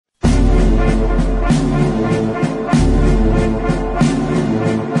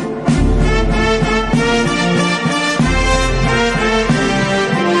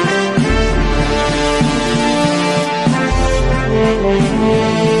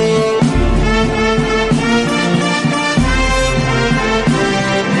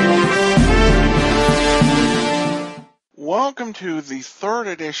welcome to the third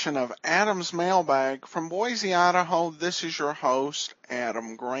edition of Adam's Mailbag. From Boise, Idaho, this is your host,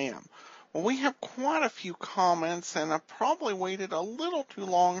 Adam Graham. Well, we have quite a few comments, and I've probably waited a little too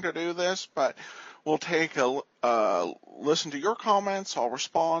long to do this, but we'll take a listen to your comments, I'll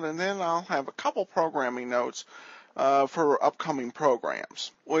respond, and then I'll have a couple programming notes for upcoming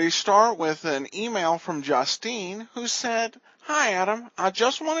programs. We start with an email from Justine, who said, "Hi, Adam. I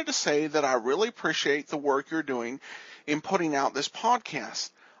just wanted to say that I really appreciate the work you're doing in putting out this podcast.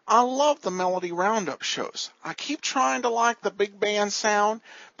 I love the Melody Roundup shows. I keep trying to like the big band sound,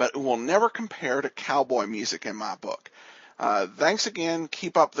 but it will never compare to cowboy music in my book. Thanks again.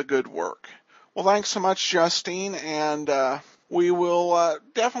 Keep up the good work." Well, thanks so much, Justine, and we will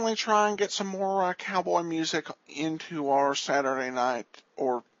definitely try and get some more cowboy music into our Saturday night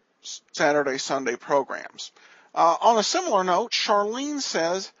or Saturday, Sunday programs. On a similar note, Charlene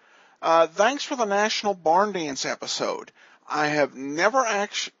says, thanks for the National Barn Dance episode. I have never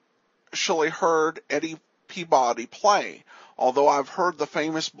actually heard Eddie Peabody play, although I've heard the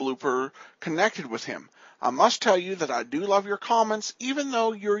famous blooper connected with him. I must tell you that I do love your comments, even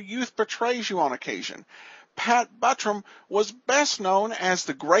though your youth betrays you on occasion. Pat Buttram was best known as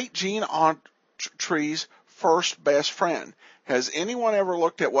the great Gene Autry's first best friend. Has anyone ever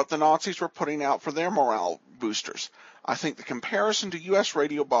looked at what the Nazis were putting out for their morale boosters? I think the comparison to U.S.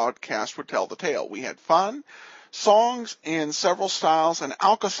 radio broadcasts would tell the tale. We had fun, songs in several styles, and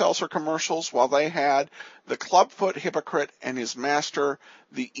Alka-Seltzer commercials, while they had the clubfoot hypocrite and his master,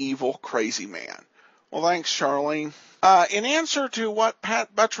 the evil crazy man. Well, thanks, Charlene. In answer to what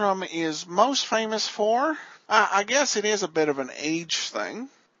Pat Buttram is most famous for, I guess it is a bit of an age thing.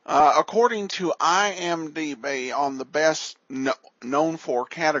 According to IMDb on the best known for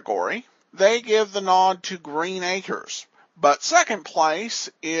category, they give the nod to Green Acres. But second place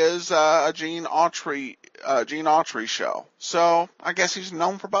is a Gene Autry show. So I guess he's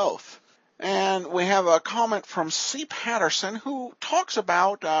known for both. And we have a comment from C. Patterson, who talks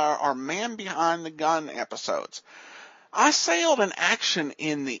about our Man Behind the Gun episodes. I sailed in action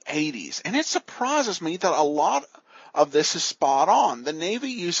in the 80s, and it surprises me that a lot of this is spot on. The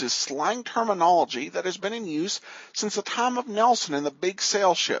Navy uses slang terminology that has been in use since the time of Nelson and the big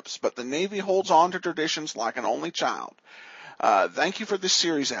sail ships, but the Navy holds on to traditions like an only child. Thank you for this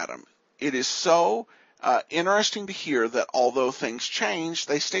series, Adam. It is so interesting to hear that although things change,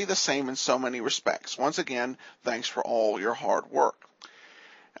 they stay the same in so many respects. Once again, thanks for all your hard work.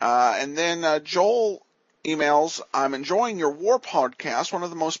 And then Joel emails, I'm enjoying your war podcast. One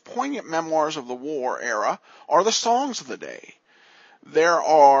of the most poignant memoirs of the war era are the songs of the day. There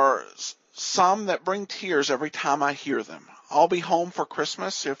are some that bring tears every time I hear them. I'll be home for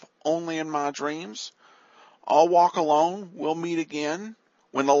Christmas, if only in my dreams. I'll walk alone, we'll meet again.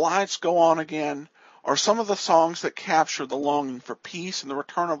 When the lights go on again, are some of the songs that capture the longing for peace and the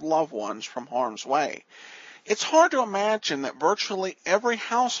return of loved ones from harm's way. It's hard to imagine that virtually every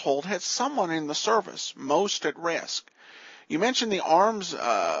household had someone in the service, most at risk. You mentioned the arms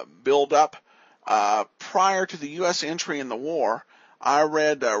buildup prior to the U.S. entry in the war. I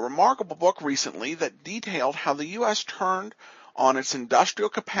read a remarkable book recently that detailed how the U.S. turned on its industrial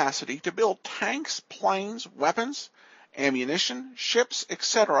capacity to build tanks, planes, weapons, ammunition, ships,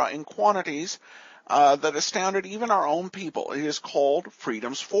 etc. in quantities that astounded even our own people. It is called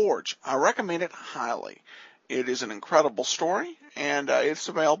Freedom's Forge. I recommend it highly. It is an incredible story, and it's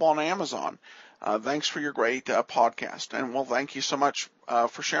available on Amazon. Thanks for your great podcast. And, well, thank you so much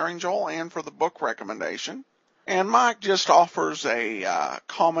for sharing, Joel, and for the book recommendation. And Mike just offers a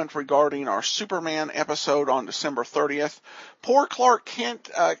comment regarding our Superman episode on December 30th. Poor Clark Kent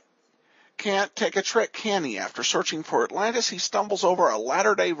can't take a trick, can he? After searching for Atlantis, he stumbles over a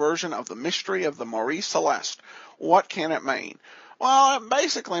latter-day version of the mystery of the Marie Celeste. What can it mean? Well, it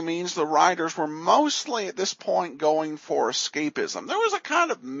basically means the writers were mostly at this point going for escapism. There was a kind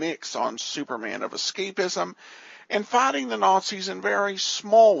of mix on Superman of escapism and fighting the Nazis in very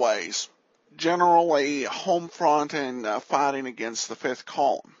small ways, generally home front and fighting against the Fifth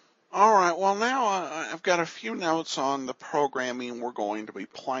Column. All right, well, now I've got a few notes on the programming we're going to be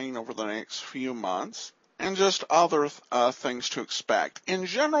playing over the next few months and just other things to expect. In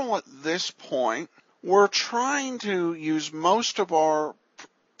general, at this point, we're trying to use most of our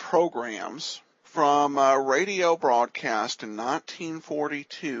programs from radio broadcast in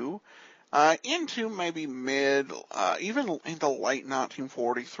 1942 into maybe even into late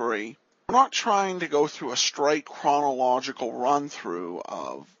 1943. We're not trying to go through a straight chronological run-through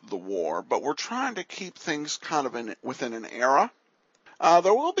of the war, but we're trying to keep things kind of within an era.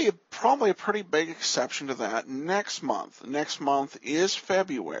 There will be probably a pretty big exception to that next month. Next month is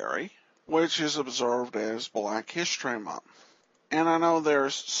February, which is observed as Black History Month. And I know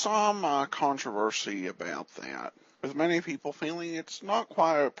there's some controversy about that, with many people feeling it's not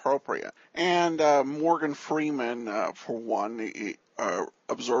quite appropriate. And Morgan Freeman, for one,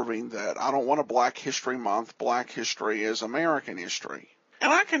 observing that I don't want a Black History Month. Black history is American history.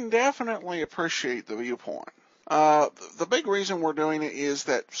 And I can definitely appreciate the viewpoint. The big reason we're doing it is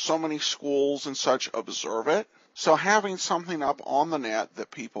that so many schools and such observe it. So having something up on the net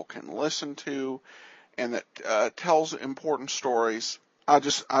that people can listen to and that tells important stories, I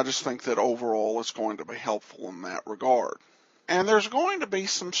just think that overall it's going to be helpful in that regard. And there's going to be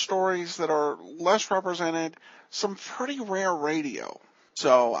some stories that are less represented, some pretty rare radio.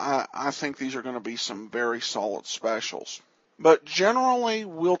 So I think these are going to be some very solid specials. But generally,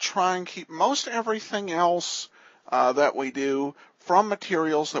 we'll try and keep most everything else that we do from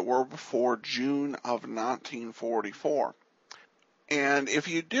materials that were before June of 1944. And if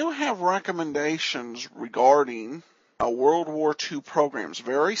you do have recommendations regarding World War II programs,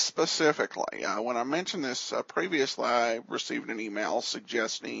 very specifically, when I mentioned this previously, I received an email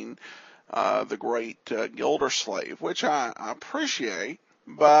suggesting the Great Gildersleeve, which I appreciate,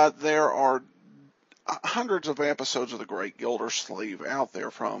 but there are hundreds of episodes of the Great Gildersleeve out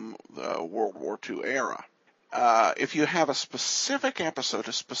there from the World War II era. If you have a specific episode,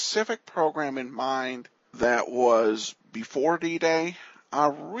 a specific program in mind that was before D-Day,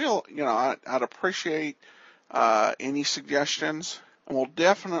 I'd appreciate any suggestions, and we'll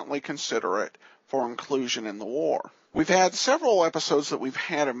definitely consider it for inclusion in the war. We've had several episodes that we've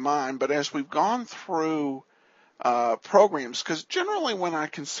had in mind, but as we've gone through programs, because generally when I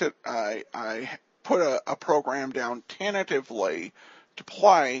put a program down tentatively to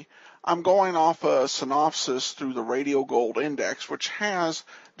play, I'm going off a synopsis through the Radio Gold Index, which has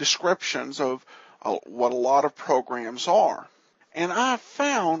descriptions of what a lot of programs are. And I've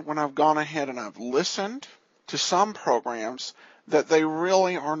found when I've gone ahead and I've listened to some programs that they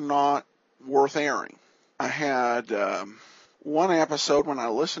really are not worth airing. I had one episode when I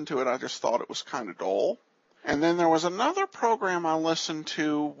listened to it, I just thought it was kind of dull. And then there was another program I listened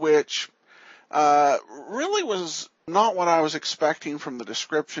to which really was not what I was expecting from the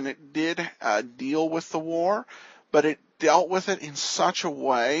description. It did deal with the war, but it dealt with it in such a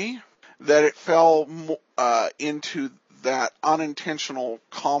way that it fell into that unintentional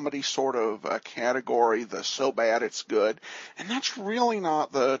comedy sort of category, the so bad it's good. And that's really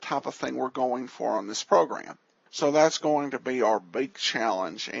not the type of thing we're going for on this program. So that's going to be our big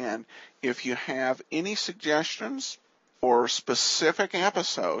challenge. And if you have any suggestions or specific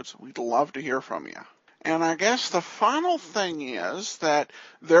episodes, we'd love to hear from you. And I guess the final thing is that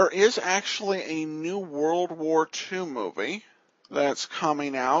there is actually a new World War II movie that's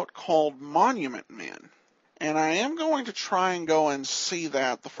coming out called Monument Men. And I am going to try and go and see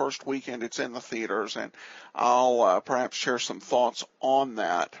that the first weekend it's in the theaters, and I'll perhaps share some thoughts on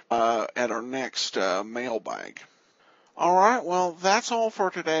that at our next mailbag. All right, well, that's all for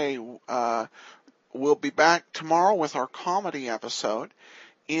today. We'll be back tomorrow with our comedy episode.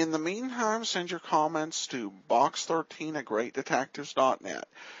 In the meantime, send your comments to box13@greatdetectives.net.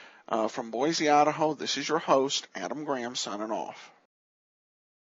 From Boise, Idaho, this is your host, Adam Graham, signing off.